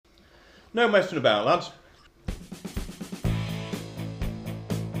No messing about, lads.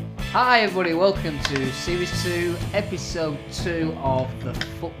 Hi everybody, welcome to Series 2, Episode 2 of the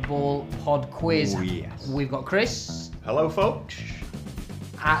Football Pod Quiz. Oh, yes. We've got Chris Hello, folks.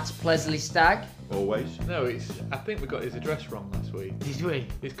 at Plesley Stag. Always. No, I think we got his address wrong last week. Did we?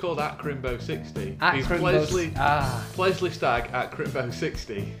 It's called at Crimbo60. At He's Crimbo... Plesley Stag at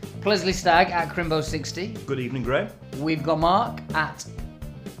Crimbo60. Plesley Stag at Crimbo60. Good evening, Graham. We've got Mark at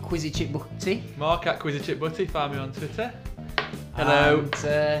Quizzy Chip Butty. Mark at Quizzy Chip Butty, find me on Twitter. Hello.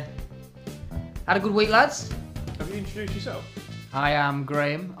 And, had a good week, lads. Have you introduced yourself? I am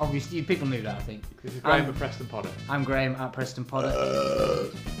Graham. Obviously, people knew that, I think. This is Graham at Preston Potter. I'm Graham at Preston Potter.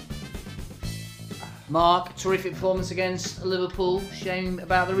 Mark, terrific performance against Liverpool. Shame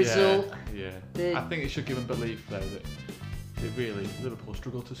about the result. Yeah. The- I think it should give him belief, though, that Liverpool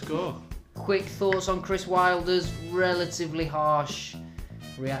struggled to score. Quick thoughts on Chris Wilder's relatively harsh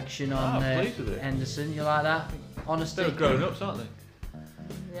reaction on I'm pleased with it. Henderson. You like that? Honesty. They're grown-ups, aren't they?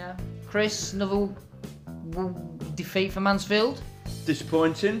 Yeah. Chris, another defeat for Mansfield.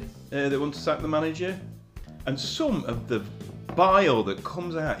 Disappointing. They want to sack the manager. And some of the bile that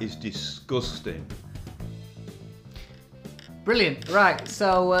comes out is disgusting. Brilliant. Right.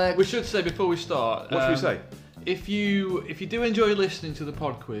 So We should say before we start. What should we say? If you do enjoy listening to the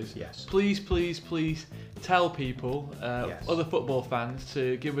pod quiz, Yes. please tell people, Yes. other football fans,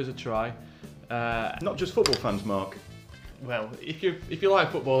 to give us a try. Not just football fans, Mark. Well, if you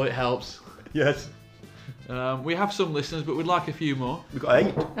like football, it helps. Yes. We have some listeners, but we'd like a few more. We've got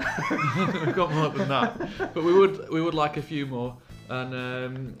 8. We've got more than that, but we would like a few more.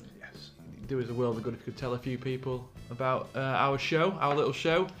 And Yes. do us a world of good if you could tell a few people about our little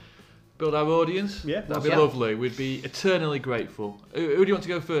show. Build our audience. Yeah, That'd be yeah. lovely. We'd be eternally grateful. Who do you want to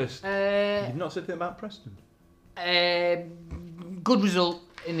go first? You've not said anything about Preston. good result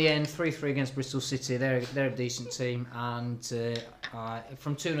in the end. 3-3 against Bristol City. They're a decent team, and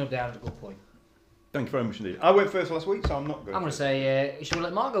from 2-0 down at a good point. Thank you very much indeed. I went first last week, so I'm not going. I'm going to say, should we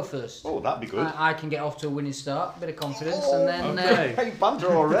let Mark go first? Oh, that'd be good. I can get off to a winning start, bit of confidence, and then... okay. Hey, banter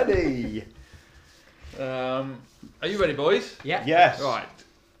already. Are you ready, boys? Yeah. Yes. Right.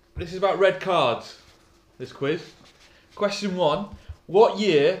 This is about red cards, this quiz. Question 1. What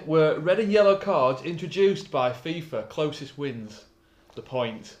year were red and yellow cards introduced by FIFA? Closest wins the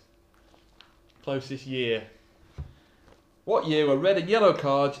point. Closest year. What year were red and yellow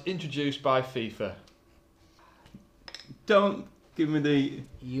cards introduced by FIFA? Don't give me the...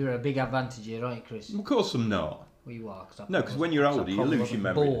 You're a big advantage here, aren't you, Chris? Of course I'm not. Well, you are. No, because when you're older, you lose your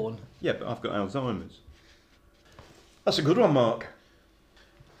memory. Born. Yeah, but I've got Alzheimer's. That's a good one, Mark.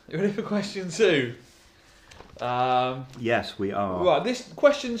 You ready for question 2? Yes, we are. Right, this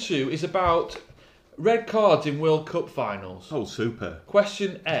question 2 is about red cards in World Cup finals. Oh, super.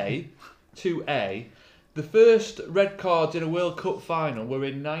 Question 2A. The first red cards in a World Cup final were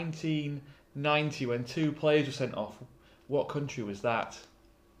in 1990 when 2 players were sent off. What country was that?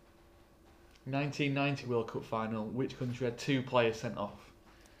 1990 World Cup final, which country had 2 players sent off?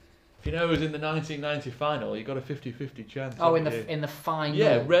 If you know it was in the 1990 final, you got a 50-50 chance. Oh, haven't you? in the final.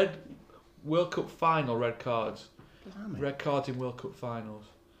 Yeah, red World Cup final red cards. Blimey. Red cards in World Cup finals.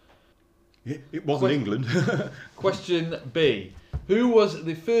 It wasn't England. Question B. Who was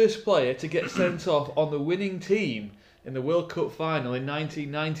the first player to get sent off on the winning team in the World Cup final in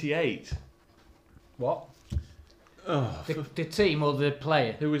 1998? What? Oh, The team or the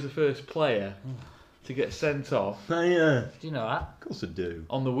player? Who was the first player to get sent off yeah. Do you know that? Of course I do.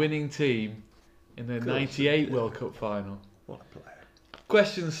 on the winning team in the Of course 98 I do. World Cup final? What a player.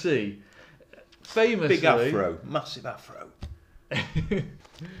 Question C. Famously, Big afro. Massive afro.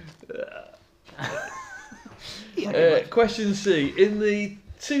 Question C. In the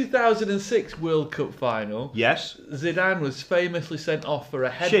 2006 World Cup final, Yes. Zidane was famously sent off for a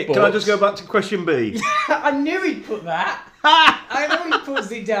headbutt. Shit, can I just go back to question B? I knew he'd put that. I know he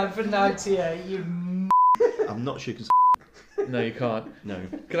puts it down for 98. You. I'm not sure. No, you can't. No.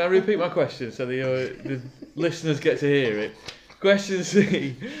 Can I repeat my question so the listeners get to hear it? Question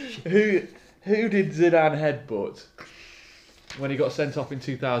C. Who did Zidane headbutt when he got sent off in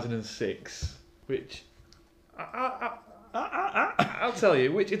 2006? Which... I'll tell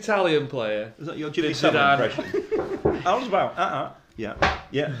you. Which Italian player? Is that your Jimmy Did Savile Zidane- impression? I was about, Yeah.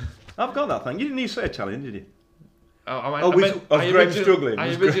 Yeah. I've got that thing. You didn't need to say Italian, did you? Graham struggling? I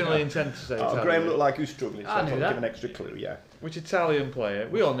Was originally Graham- intended to say Oh, Italian. Graham looked like he was struggling, so I I knew thought I'd that. give an extra clue, yeah. Which Italian player?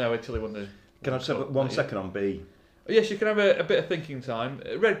 We all know Italy won the... Can I just have 1 second on B? Yes, you can have a bit of thinking time.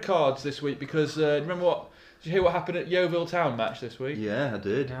 Red cards this week because remember what? Did you hear what happened at Yeovil Town match this week? Yeah, I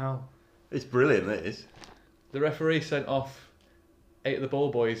did. No. It's brilliant, this. The referee sent off 8 of the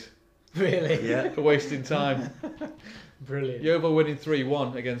ball boys Really? Yeah. for wasting time. Brilliant. Yeovil winning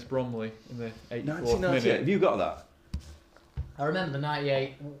 3-1 against Bromley in the 84th 1998. minute. Have you got that? I remember the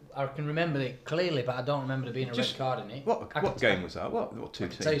 98. I can remember it clearly, but I don't remember there being a Just- red card in it. What game was that? What two I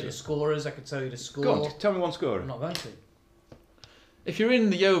could tell you the teams? scorers. I could tell you the score. Go on, tell me one scorer. I'm not going to. If you're in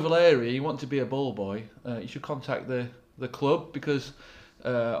the Yeovil area, you want to be a ball boy, you should contact the club because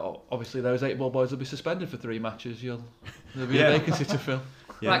obviously those 8 ball boys will be suspended for 3 matches. There'll be Yeah. a vacancy to fill.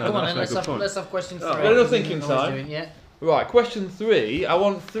 Yeah, right, no, come on that's then. a Let's good have, point. let's have question 3. Oh, got enough thinking You know what I was time? doing, yeah. Right, question 3. I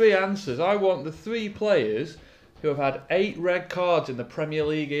want 3 answers. I want the 3 players who have had 8 red cards in the Premier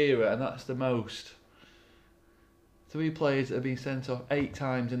League era, and that's the most. 3 players that have been sent off 8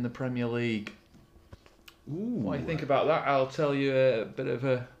 times in the Premier League. Ooh. What do you think about that? I'll tell you a bit of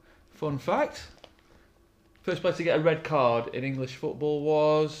a fun fact. First player to get a red card in English football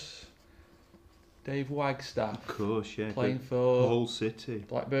was Dave Wagstaff, Of course, yeah. playing The for whole city.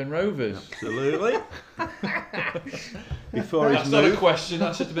 Blackburn Rovers. Absolutely. Before his That's not a move. question,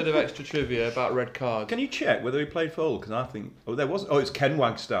 that's just a bit of extra trivia about red cards. Can you check whether he played for Hull? Because I think... Oh, there was... Oh, it's Ken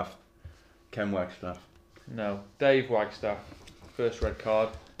Wagstaff. Ken Wagstaff. No, Dave Wagstaff, first red card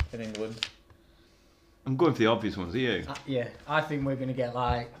in England. I'm going for the obvious ones, are you? Yeah, I think we're going to get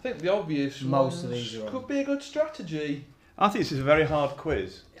like. I think the obvious Most of ones these are on. could be a good strategy. I think this is a very hard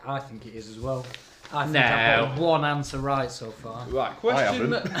quiz. I think it is as well. I think No. I've got one answer right so far. Right,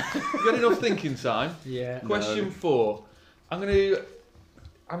 question. haven't. You got enough thinking time? Yeah. Question No. 4. I'm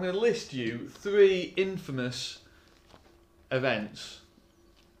gonna list you 3 infamous events.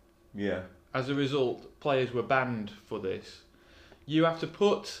 Yeah. As a result, players were banned for this. You have to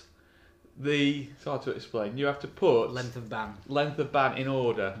put it's hard to explain. You have to put Length of ban. length of ban in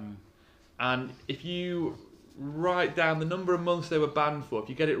order. Mm. And if you write down the number of months they were banned for, if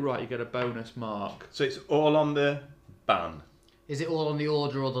you get it right, you get a bonus mark. So it's all on the ban. Is it all on the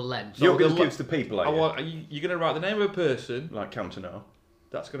order or the length? So You're going the to le- give to people, are you? You're going to write the name of a person. Like Cantona.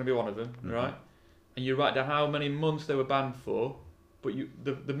 That's going to be one of them, Mhm. right? And you write down how many months they were banned for. But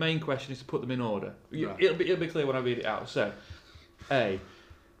the main question is to put them in order. Right. It'll be clear when I read it out. So, A.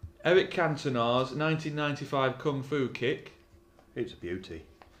 Eric Cantona's 1995 Kung Fu kick. It's a beauty.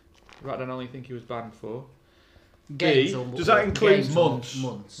 Write down how long you think he was banned for. Games B, or does that include games or months?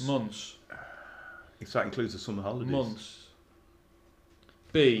 Months. Months. So that includes the summer holidays. Months.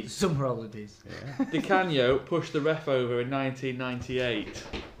 B. Summer holidays. Yeah. Di Canio pushed the ref over in 1998.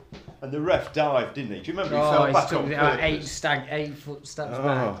 And the ref dived, didn't he? Do you remember? He Oh, fell he's back took on about purpose. 8 foot steps Oh,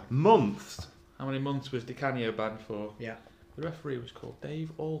 back. months. How many months was Di Canio banned for? Yeah. The referee was called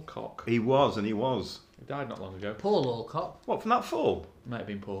Dave Alcock. He was, and he was. He died not long ago. Paul Alcock. What, from that fall? Might have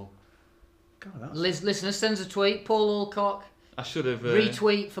been Paul. God, that's... Listener sends a tweet. Paul Alcock. I should have.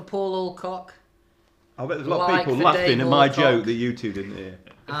 Retweet for Paul Alcock. I bet there's a lot of Like people for laughing Dave at my Alcock. joke that you two didn't hear.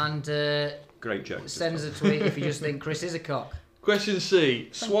 And Great joke. sends a tweet if you just think Chris is a cock. Question C.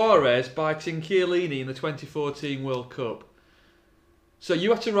 Suarez biting Chiellini in the 2014 World Cup. So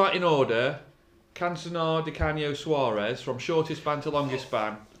you have to write in order Cantona, Di Canio, Suarez from shortest ban to longest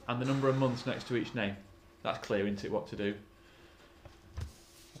ban and the number of months next to each name. That's clear, isn't it, what to do?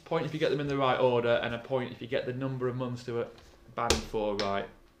 A point if you get them in the right order and a point if you get the number of months they were banned for right.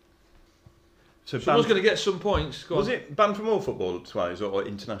 So Someone's going to get some points. Go was on. it banned from all football twice or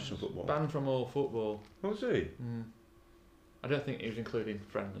international football? Banned from all football. What was he? I don't think he was including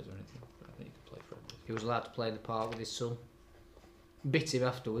friendlies or anything. But I think he could play friendlies. He was allowed to play in the park with his son. Bit him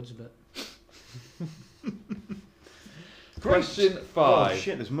afterwards, but Question Oh 5.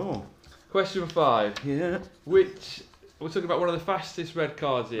 shit, there's more. Question 5. Yeah. Which we're talking about one of the fastest red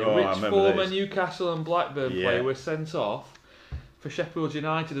cards here. Oh, I Which remember former these. Newcastle and Blackburn Yeah. player was sent off for Sheffield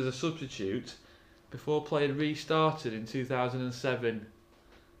United as a substitute before play had restarted in 2007?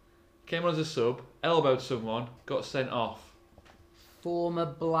 Came on as a sub, elbowed someone, got sent off. former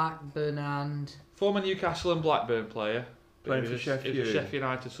Blackburn and Former Newcastle and Blackburn player. Playing It for was Sheffield. It was a Sheffield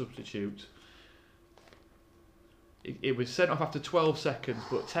United substitute. It was sent off after 12 seconds,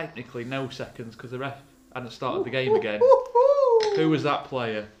 but technically no seconds because the ref hadn't started the game again. Who was that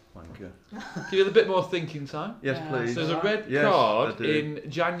player? Wanker. Give you a bit more thinking time. Yes, Yeah. please. So there's a red Yes, card I do. in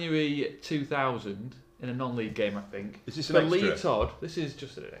January 2000 in a non-league game, I think. Is this For an Lee extra? Todd. This is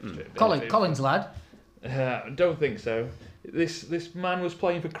just an extra. Collins lad. Don't think so. This man was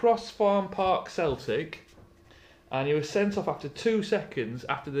playing for Cross Farm Park Celtic, and he was sent off after 2 seconds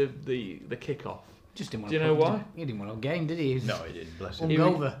after the kick-off. Just didn't want Do you to know play. why? He didn't want no game, did he? He was No, he didn't. Bless him.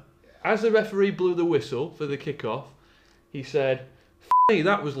 hungover. As the referee blew the whistle for the kick-off, he said, "F***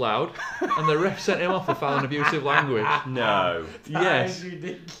 that was loud," and the ref sent him off for foul and abusive language. No. Yes.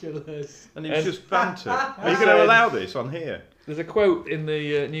 ridiculous. And it was And- just banter. Are you going to allow this on here? There's a quote in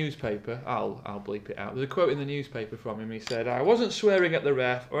the newspaper. I'll bleep it out. There's a quote in the newspaper from him. He said, "I wasn't swearing at the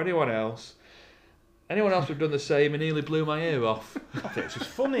ref or anyone else. Anyone else would have done the same and nearly blew my ear off." I think it's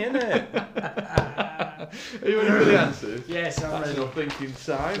just funny, isn't it? Are you ready for the answers? Yes, I'm That's ready. enough thinking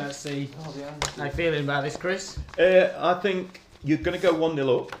time. Let's see. How you feeling about this, Chris? I think you're going to go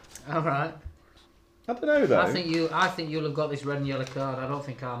 1-0 up. All right. I don't know though. I think you'll have got this red and yellow card. I don't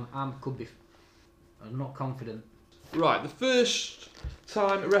think I'm not confident. Right, the first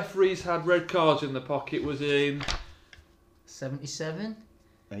time referees had red cards in the pocket was in 77.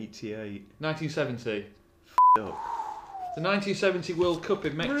 88. 1970. Up. The 1970 World Cup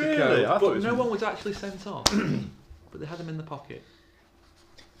in Mexico. Really? I thought it But was no in- one was actually sent off. But they had them in the pocket.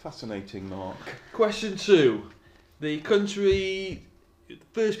 Fascinating, Mark. Question 2. The country,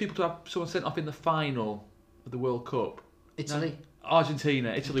 first people to have someone sent off in the final of the World Cup. Italy. Argentina.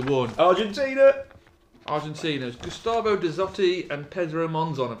 Italy won. Argentina! Argentina's Gustavo Dozzotti and Pedro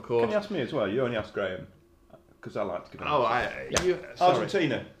Monzon, of course. Can you ask me as well? You only ask Graham. Because I like to give him Oh, sorry.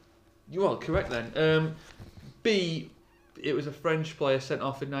 Argentina. You are correct then. B, it was a French player sent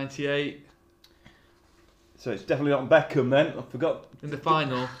off in 98 So it's definitely not Beckham then. I forgot. in the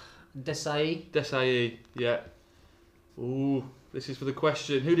final. Desailly. Desailly, yeah. Ooh, this is for the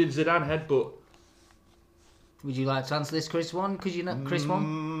question. Who did Zidane headbutt? Would you like to answer this, Chris? One? Could you know Chris one?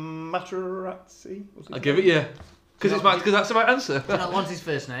 Materazzi? Was I'll give it you. Because that's the right answer. Do you not want his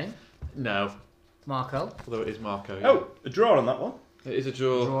first name? No, Marco. although it is Marco. Yeah. Oh, a draw on that one. It is a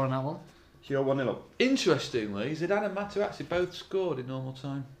draw. Draw on that one. So you're 1-0 up. Interestingly, Zidane and Materazzi both scored in normal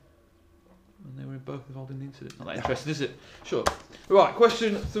time. And they were both involved in the incident. Not that interesting, is it? Sure. Right,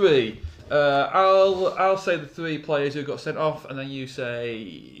 question 3. I'll say the 3 players who got sent off, and then you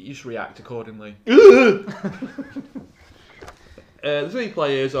just react accordingly. The 3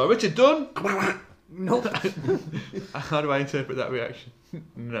 players are Richard Dunn. Nope. How do I interpret that reaction?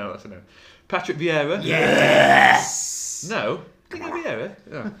 No, that's a no. Patrick Vieira. Yes. No. Did you get Vieira?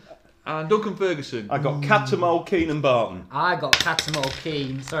 No. And Duncan Ferguson. I got Catamol, Keane and Barton. I got Catamol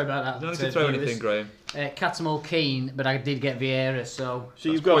Keane. Sorry about that. You don't need to throw viewers. anything, Graham. Catamol Keane, but I did get Vieira, so So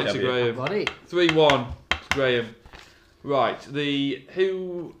you've got it, Points have to you? I Graham. got it. 3-1 to Graham. Right,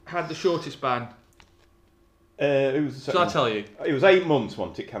 who had the shortest ban? Who was the Shall second? I tell you? It was 8 months,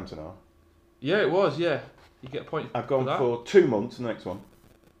 wasn't it, Cantona? Yeah, it was, yeah. You get a point I've gone that. for 2 months, the next one.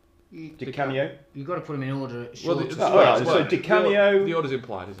 Di Canio? You've got to put him in order. Well, Short. Oh, right, so Di Canio- The order's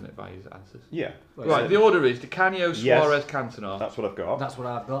implied, isn't it, by his answers? Yeah. Right, the order is Di Canio, Yes. Suarez, Cantona. That's what I've got. That's what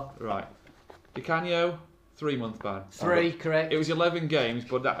I've got. Right. Di Canio, 3-month ban. 3, correct. It was 11 games,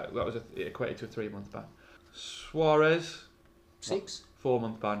 but that was it equated to a 3-month ban. Suarez, 6.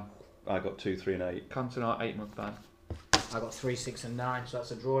 4-month ban. I got 2, 3 and 8. Cantona, 8-month ban. I got 3, 6, and 9, so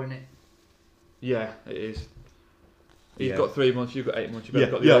that's a draw in it. Yeah, it is. He's Yeah. got 3 months, you've got 8 months. You've Yeah,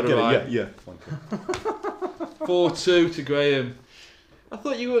 both got the yeah, I order get right. it, yeah. Thank you. 4-2 to Graham. I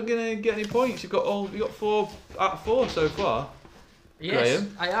thought you weren't going to get any points. You got 4 out of 4 so far. Yes,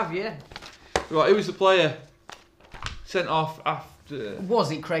 Graham? I have, yeah. Right, who was the player sent off after?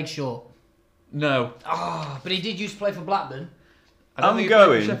 Was it Craig Short? No. But he did used to play for Blackburn. I don't I'm think he played for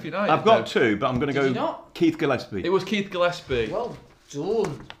going. Sheffield United, I've got though. 2, but I'm going to Did you go not? Keith Gillespie. It was Keith Gillespie. Well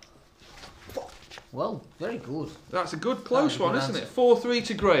done. Well, very good. That's a good close That was a one, good isn't answer. it? 4-3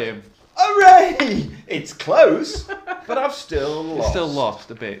 to Graham. Hooray! It's close, but I've still lost. It's still lost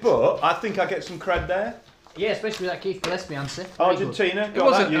a bit. But I think I get some cred there. Yeah, especially with that Keith Gillespie answer. Very good. Argentina, It got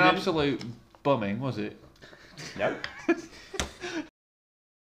wasn't that, you an didn't? absolute bumming, was it? No.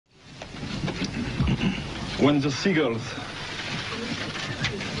 When the seagulls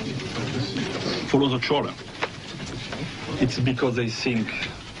follow the trawler, it's because they think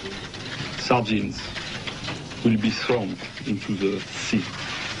sardines will be thrown into the sea.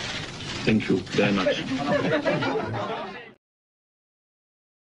 Thank you very much.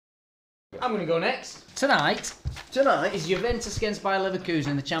 I'm going to go next. Tonight Tonight is Juventus against Bayer Leverkusen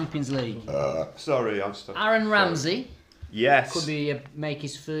in the Champions League. Sorry, I've stopped. Aaron Ramsey Yes. could be make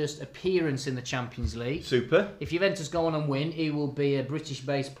his first appearance in the Champions League. Super. If Juventus go on and win, he will be a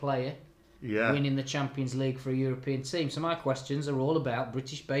British-based player Yeah. winning the Champions League for a European team. So my questions are all about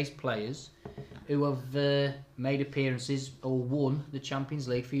British-based players who have made appearances or won the Champions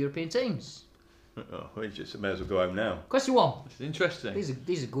League for European teams. Oh, we just may as well go home now. Question 1. It's interesting.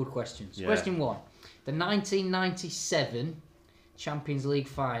 These are good questions. Yeah. Question 1. The 1997 Champions League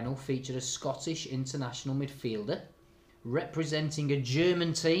final featured a Scottish international midfielder representing a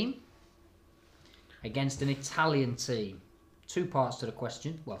German team against an Italian team. 2 parts to the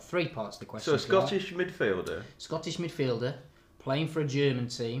question. Well, 3 parts to the question. So a if you like. Scottish midfielder. Scottish midfielder playing for a German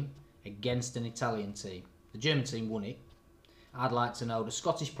team against an Italian team. The German team won it. I'd like to know the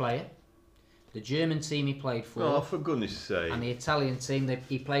Scottish player, the German team he played for, Oh, for goodness sake. and the Italian team that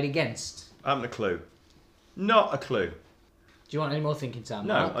he played against. I haven't a clue. Not a clue. Do you want any more thinking time?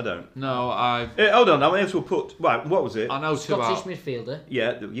 No, Mark? I don't. No, I Hold on, I may as well put... Right, what was it? know two Scottish out. midfielder,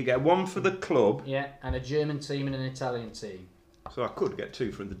 Yeah, you get one for the club, yeah, and a German team and an Italian team. so I could get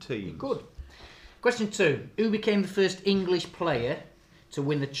two from the team. Good. Question 2. Who became the first English player to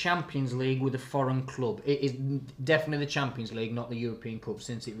win the Champions League with a foreign club? It is definitely the Champions League, not the European Cup,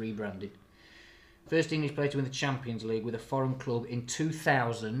 since it rebranded. First English player to win the Champions League with a foreign club in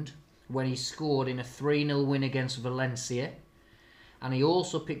 2000, when he scored in a 3-0 win against Valencia. And he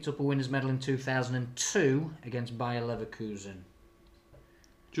also picked up a winner's medal in 2002 against Bayer Leverkusen.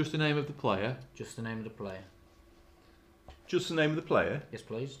 Just the name of the player. Just the name of the player. Just the name of the player? Yes,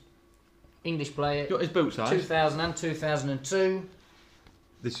 please. English player, Do you want his boot size? 2000 and 2002.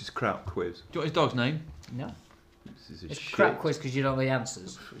 This is crap quiz. Do you want his dog's name? No. This is a It's a shit. crap quiz because you don't know the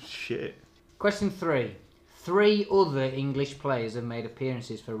answers. Shit. Question 3. 3 other English players have made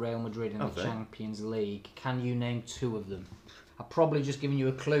appearances for Real Madrid in the Have they? Champions League. Can you name 2 of them? I've probably just given you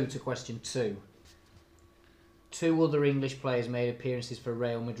a clue to question 2. 2 other English players made appearances for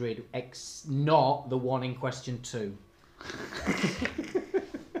Real Madrid, not the one in question 2.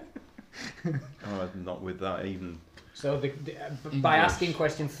 Oh, I'm not with that even. So by asking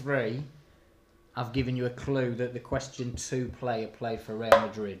question 3, I've given you a clue that the question 2 player played for Real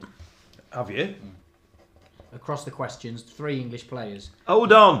Madrid. Have you? Across the questions, 3 English players.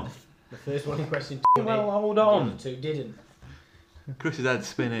 Hold on. The first one in question 2 Well, hold The on. other 2 didn't. Chris's head's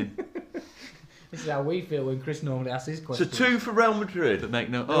spinning. This is how we feel when Chris normally asks his So questions. 2 for Real Madrid. That make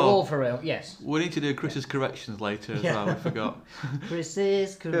no. They're all Oh, for Real, yes. we need to do Chris's corrections later as Yeah. well. We forgot.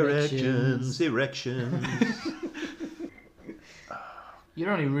 Chris's corrections. Erections.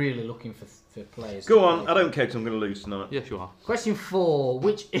 You're only really looking for players. Go to on, play. I don't care because I'm going to lose tonight. Yes, you are. Question 4.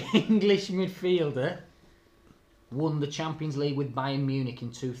 Which English midfielder won the Champions League with Bayern Munich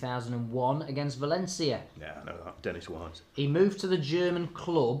in 2001 against Valencia? Yeah, I know that. Dennis Wise. He moved to the German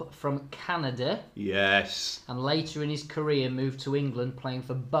club from Canada Yes. and later in his career moved to England playing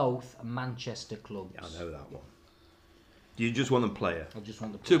for both Manchester clubs. I know that one. Do you just want the player? I just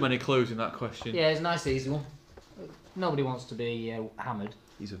want the Too many clues in that question. Yeah, it's a nice easy one. Nobody wants to be hammered.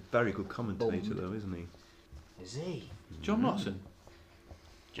 He's a very good commentator, Bummed. though, isn't he? Is he? John Motson.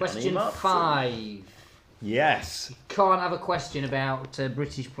 Question Motson. 5. Yes. Can't have a question about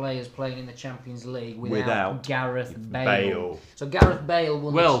British players playing in the Champions League without Gareth Bale. So Gareth Bale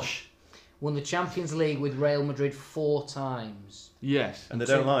won the Champions League with Real Madrid 4 times. Yes. And they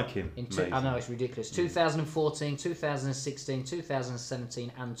don't like him. I know, it's ridiculous. 2014, 2016,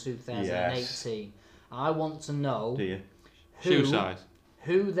 2017 and 2018. I want to know Do you? Shoe size.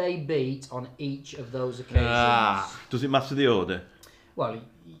 who they beat on each of those occasions. Does it matter the order? Well,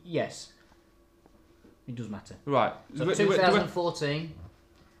 yes. It does matter. Right. So 2014,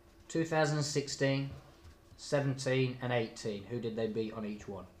 2016, 17 and 18. Who did they beat on each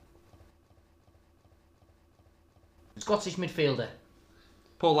one? Scottish midfielder.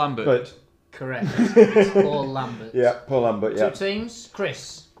 Paul Lambert. But Correct. It's Paul Lambert. yeah, Paul Lambert. Yeah. 2 teams.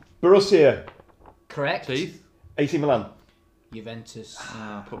 Chris. Borussia, Correct. Teeth. AC Milan. Juventus.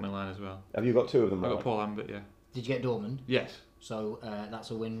 Ah, put Milan as well. Have you got 2 of them? I got Right? Paul Lambert. Yeah. Did you get Dortmund? Yes. So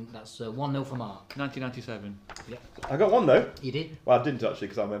that's a win. That's 1-0 for Mark. 1997. I got 1 though. You did. Well, I didn't actually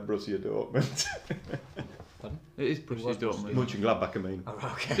because I meant Borussia Dortmund. Pardon? It is was Borussia Dortmund. Mönchengladbach, I mean.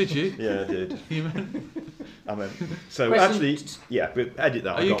 Oh, okay. Did you? Yeah, I did. You meant- I meant. So Question- actually, yeah, but edit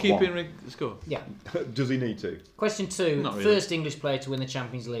that. Are I you got keeping the score? Yeah. 1. Does he need to? Question 2. Not really. First English player to win the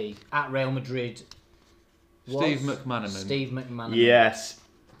Champions League at Real Madrid. Steve was McManaman. Steve McManaman. Yes.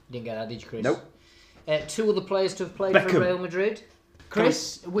 Didn't get that, did you, Chris? Nope. 2 other players to have played for Beckham. Real Madrid.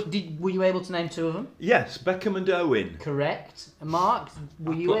 Chris, were you able to name 2 of them? Yes, Beckham and Owen. Correct. And Mark,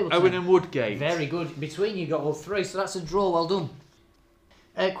 were you able to? Owen name? and Woodgate. Very good. Between you got all 3, so that's a draw. Well done.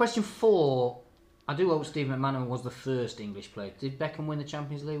 Question 4. I do hope Steve McManaman was the first English player. Did Beckham win the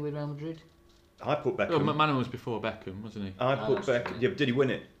Champions League with Real Madrid? I put Oh, Beckham. McManaman was before Beckham, wasn't he? I put that's Beckham. true. Yeah, did he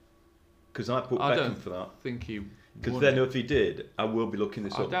win it? Because I put I Beckham don't for that. think he. Because won then it. if he did, I will be looking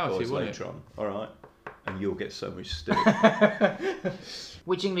this I up doubt he boys won later on. All right, and you'll get so much stick.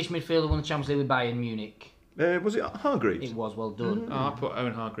 Which English midfielder won the Champions League with Bayern Munich? Was it Hargreaves? It was. Well done. Oh, I put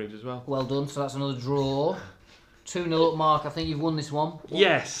Owen Hargreaves as well. Well done. So that's another draw. 2-0 up, Mark. I think you've won this one.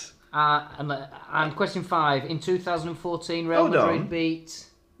 Yes. And question 5. In 2014, Real Hold Madrid on. beat...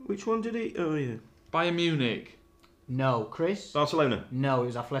 Which one did he? Oh yeah, Bayern Munich. No. Chris? Barcelona. No, it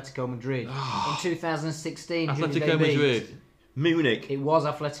was Atletico Madrid. In 2016, who did Atletico they beat? Madrid. Munich. It was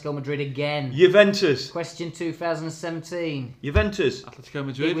Atletico Madrid again. Juventus. Question 2017. Juventus. Atletico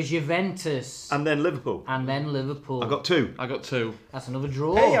Madrid. It was Juventus. And then Liverpool. And then Liverpool. I got 2. I got 2. That's another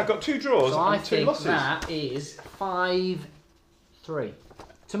draw. Hey, I got 2 draws so I and 2 think losses. that is 5-3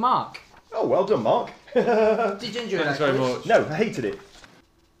 to Mark. Oh, well done, Mark. Did you enjoy Thanks that? very quiz? much. No, I hated it.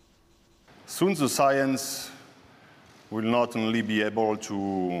 Soon the science will not only be able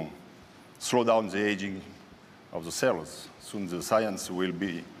to slow down the aging of the cells, soon the science will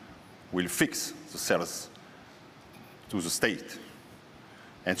fix the cells to the state.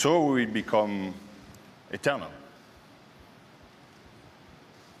 And so we will become eternal.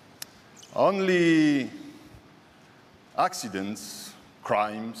 Only accidents,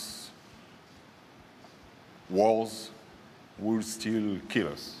 crimes, wars will still kill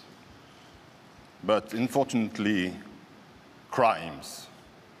us. But unfortunately, crimes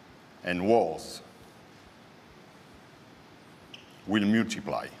and wars will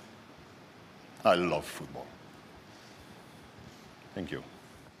multiply. I love football. Thank you.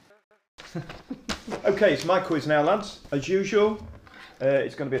 Okay, it's my quiz now, lads. As usual,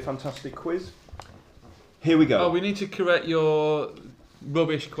 it's going to be a fantastic quiz. Here we go. Oh, we need to correct your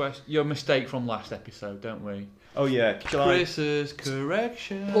rubbish question, your mistake from last episode, don't we? Oh, yeah. Shall Chris's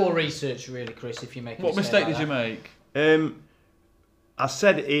correction. Poor research, really, Chris, if you make a What mistake did you like make? I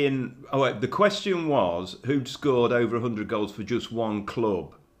said the question was who'd scored over 100 goals for just one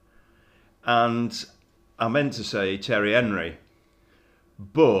club. And I meant to say Thierry Henry.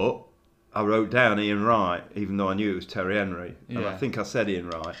 But I wrote down Ian Wright, even though I knew it was Thierry Henry. And I Yeah. think I said Ian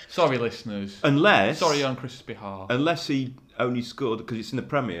Wright. Sorry, listeners. Unless on Chris's behalf. Unless he only scored, because it's in the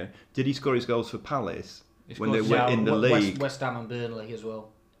Premier, did he score his goals for Palace when they scored- were that? in the league? West Ham and Burnley as well.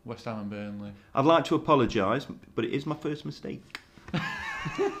 West Ham and Burnley. I'd like to apologise, but it is my first mistake.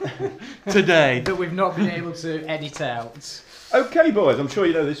 Today. That we've not been able to edit out. Okay, boys, I'm sure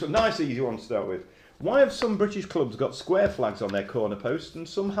you know this one. Nice, easy one to start with. Why have some British clubs got square flags on their corner posts and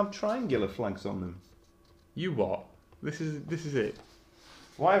some have triangular flags on them? You what? This is it.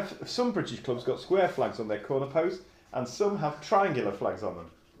 Why have some British clubs got square flags on their corner posts and some have triangular flags on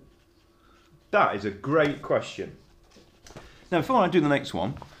them? That is a great question. Now, before I do the next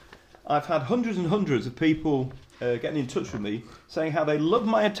one, I've had hundreds and hundreds of people getting in touch with me saying how they love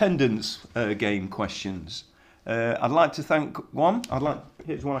my attendance game questions. I'd like to thank one.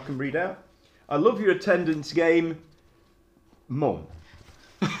 Here's one I can read out. I love your attendance game, Mum.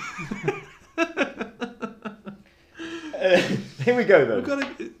 Here we go, though.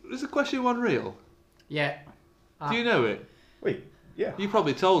 Is the question one real? Yeah. Do you know it? Wait, yeah. You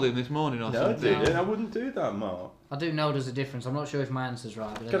probably told him this morning or No, I something. didn't. I wouldn't do that, Mark. I do know there's a difference. I'm not sure if my answer's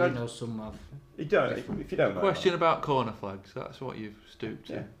right, but Can I I- do know some have. You don't. If you don't know. Question about corner flags. That's what you've stooped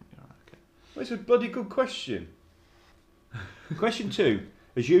to. Yeah. Right, okay. Well, it's a bloody good question. Question 2.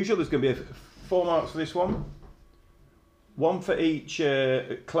 As usual, there's going to be 4 marks for this one. 1 for each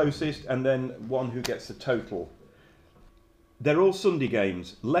closest, and then 1 who gets the total. They're all Sunday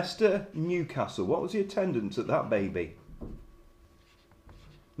games. Leicester, Newcastle. What was the attendance at that baby?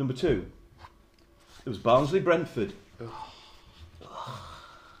 Number 2. It was Barnsley, Brentford. I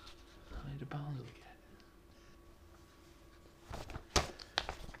need a Barnsley again.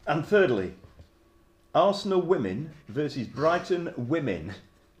 And thirdly, Arsenal women versus Brighton women.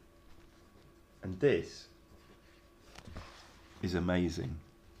 And this is amazing.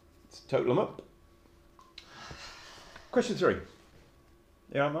 Let's total them up. Question 3.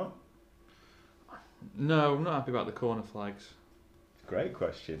 You alright, Mark? No, I'm not happy about the corner flags. Great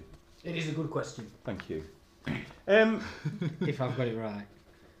question. It is a good question, Thank you. if I've got it right.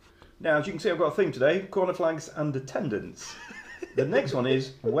 Now, as you can see, I've got a theme today. Corner flags and attendance. The next one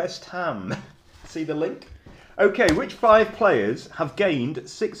is West Ham. See the link? Okay, which 5 players have gained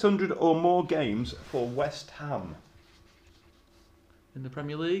 600 or more games for West Ham? In the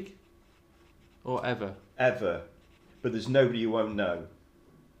Premier League? Or ever? Ever. But there's nobody you won't know.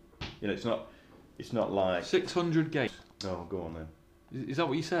 You know, it's not like... 600 games. Oh, go on then. Is that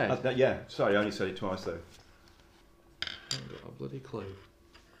what you said? Yeah, sorry, I only said it twice though. I haven't got a bloody clue.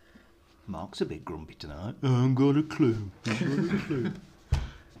 Mark's a bit grumpy tonight. I haven't got a clue. I haven't got a clue.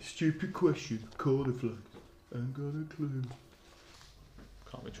 Stupid question. Corner flags. I haven't got a clue.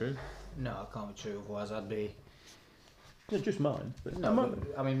 Can't be true. No, it can't be true. Otherwise, I'd be. Yeah, just mine. But No,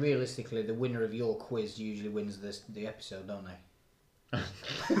 but, I mean, realistically, the winner of your quiz usually wins the episode, don't they?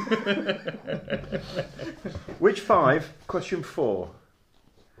 Which 5? Question 4.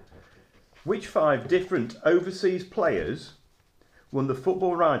 Which 5 different overseas players won the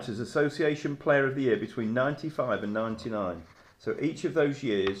Football Writers Association Player of the Year between 95 and 99? So each of those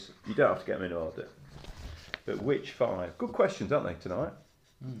years, you don't have to get them in order. But which 5? Good questions, aren't they, tonight?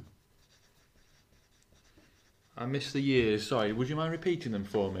 I missed the years. Sorry, would you mind repeating them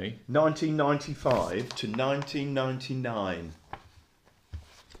for me? 1995 to 1999.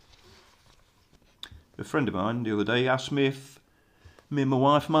 A friend of mine the other day asked me if me and my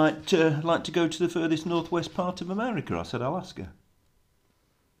wife might like to go to the furthest northwest part of America. I said, I'll ask her.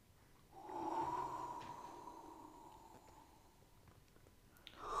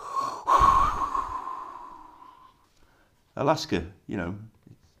 Alaska, you know,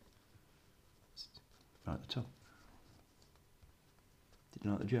 it's right at the top. Did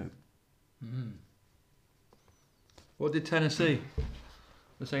you like the joke? What did Tennessee?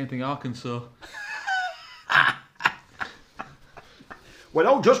 The same thing Arkansas. We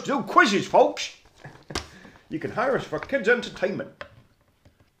don't just do quizzes, folks. You can hire us for kids' entertainment.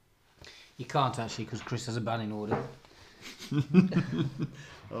 You can't actually, because Chris has a banning order.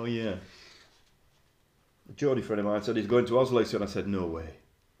 Oh, yeah. A Geordie friend of mine said he's going to Oslo soon. I said, no way.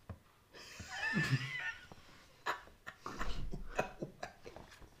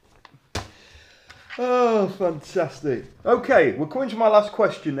 Oh, fantastic. Okay, we're coming to my last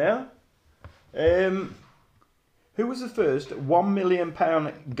question now. Who was the first £1 million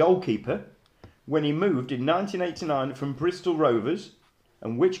goalkeeper when he moved in 1989 from Bristol Rovers?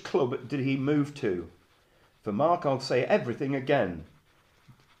 And which club did he move to? For Mark, I'll say everything again.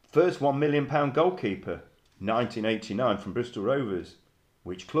 First £1 million goalkeeper, 1989 from Bristol Rovers.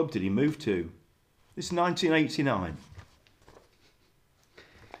 Which club did he move to? This is 1989.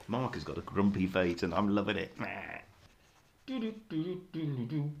 Mark has got a grumpy face and I'm loving it.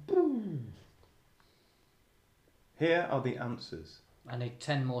 Here are the answers. I need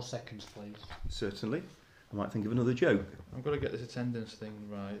 10 more seconds, please. Certainly. I might think of another joke. I've got to get this attendance thing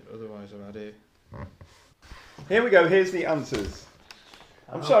right, otherwise I've had it. Here we go, here's the answers.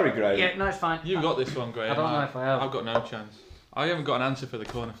 I'm sorry, Graham. Yeah, no, it's fine. You got this one, Graham. I don't know if I have. I've got no chance. I haven't got an answer for the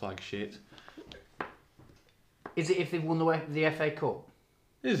corner flag shit. Is it if they've won the FA Cup?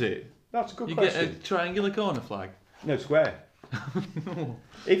 Is it? That's a good You question. get a triangular corner flag? No, square.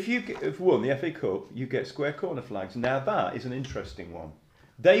 If you've won the FA Cup, you get square corner flags. Now that is an interesting one.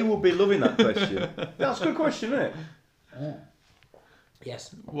 They will be loving that question. That's a good question, isn't it?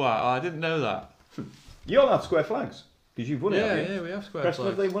 Yes. Wow, I didn't know that. You all have square flags because you've won it. Yeah, haven't you? yeah, we have square Preston,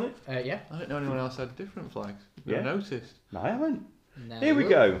 have flags. they won it? Yeah. I didn't know anyone else had different flags. Never Yeah. noticed. No, I haven't. No, Here we you-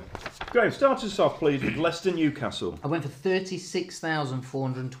 go. Graham, start us off, please, with Leicester Newcastle. I went for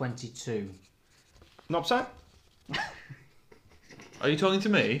 36,422. Knobsack? Are you talking to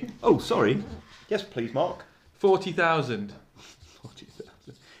me? Oh, sorry. Yes, please, Mark. 40,000.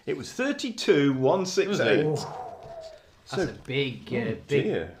 40,000. It was 32,168. Was That's a big, big,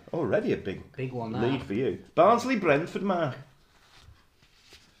 Dear, already a big big one. That. lead for you. Barnsley, Brentford, Mark.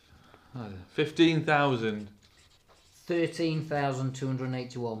 15,000.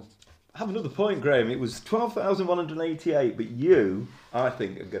 13,281. Have another point, Graham. It was 12,188, but you, I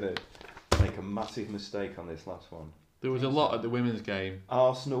think, are going to make a massive mistake on this last one. There was a lot at the women's game.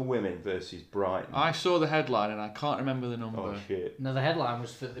 Arsenal women versus Brighton. I saw the headline and I can't remember the number. Oh, shit. No,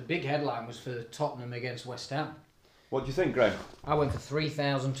 the big headline was for Tottenham against West Ham. What do you think, Graham? I went for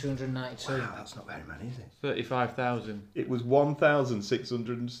 3,292. Wow, that's not very many, is it? 35,000. It was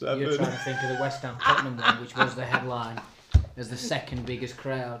 1,607. You're trying to think of the West Ham Tottenham one, which was the headline as the second biggest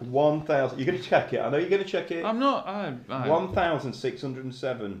crowd. 1,000. You're going to check it. I know you're going to check it. I'm not.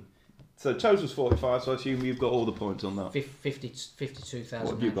 1,607. So total's 45, so I assume you've got all the points on that. 52,000. What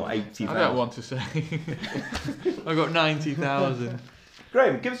have you got, 80,000? I don't want to say. I got 90,000.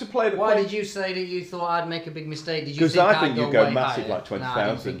 Graham, give us a play that Why play- did you say that you thought I'd make a big mistake? Did you 'Cause think I I'd think go you'd go way massive, higher? like 20,000. No, I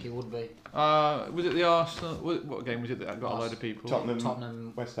didn't think it would be. Was it the Arsenal? What game was it that got a load of people?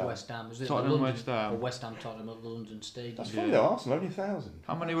 Tottenham, West Ham. Was it Tottenham, London, West Ham. Or West Ham, Tottenham at the London Stadium. That's funny though, Arsenal, only 1,000.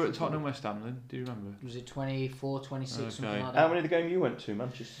 How many were at Tottenham West Ham then? Do you remember? Was it 24, 26, something Okay. like How that? many of the game you went to,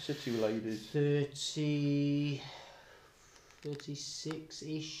 Manchester City ladies?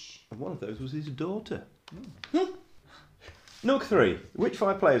 36-ish. And one of those was his daughter. Nook 3. Which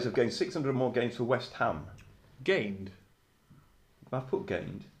 5 players have gained 600 or more games for West Ham? Gained. I've put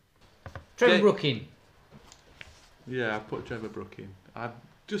gained. Trevor Okay. Brooking. Yeah, I put Trevor Brook in. I'd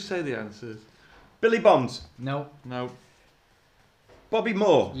just say the answers. Billy Bonds. No. No. Bobby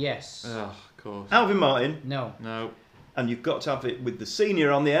Moore. Yes. Oh, of course. Alvin Martin. No. No. And you've got to have it with the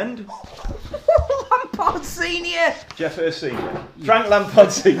senior on the end. Lampard Senior. Jeff Hurst Senior. Frank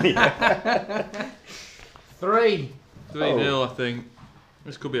Lampard Senior. 3. 3-0, I think.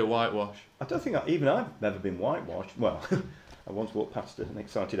 This could be a whitewash. I don't think I've ever been whitewashed. Well, I once walked past an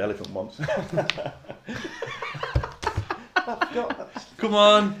excited elephant once. Come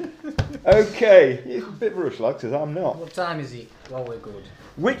on. Okay, bit of a rush, lad, because I'm not. What time is it? Oh, we're good.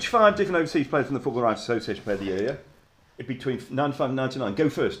 Which 5 different overseas players from the Football Writers Association played the year? Between 95 and 99. Go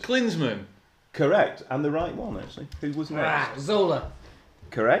first. Klinsmann. Correct. And the right one, actually. Who was next? Zola.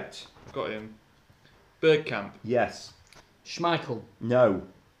 Correct. Got him. Bergkamp. Yes. Schmeichel. No.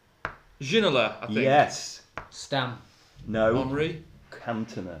 Ginola, I think. Yes. Stam. No. Henry.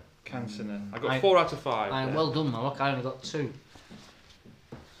 Cantona. Cantona. I got 4 out of 5. I'm well done, Malak. I only got 2.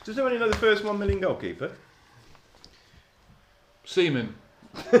 Does anyone know the first 1 million goalkeeper? Seaman.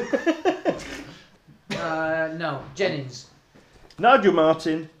 No. Jennings. Nigel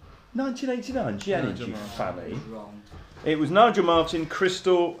Martin. 1989. Jennings, Nigel you Martin. fanny. Wrong. It was Nigel Martin,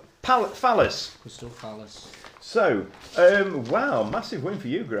 Crystal Palace. Crystal Palace. So, wow, massive win for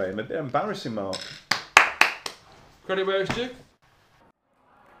you, Graham. A bit embarrassing, Mark. Credit where it's due.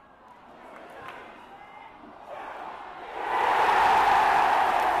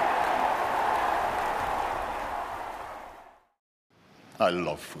 I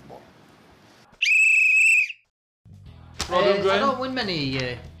love football. Well done, I Graham. don't win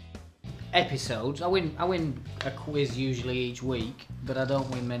many episodes. I win a quiz usually each week, but I don't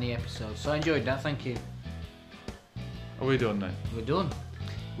win many episodes. So I enjoyed that. Thank you. Are we done then? We're done.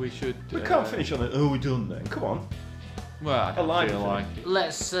 We should. We can't finish on it. Oh, we're done then. Come on. Well, I don't like feel it. like it.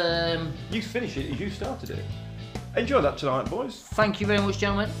 Let's. You finish it as you started it. Enjoy that tonight, boys. Thank you very much,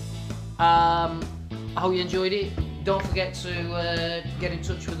 gentlemen. I hope you enjoyed it. Don't forget to get in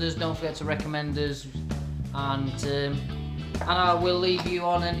touch with us. Don't forget to recommend us, and I will leave you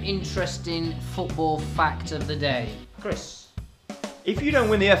on an interesting football fact of the day. Chris. If you don't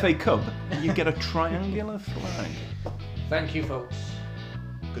win the FA Cup, you get a triangular flag. Thank you, folks.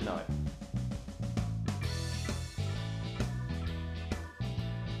 Good night.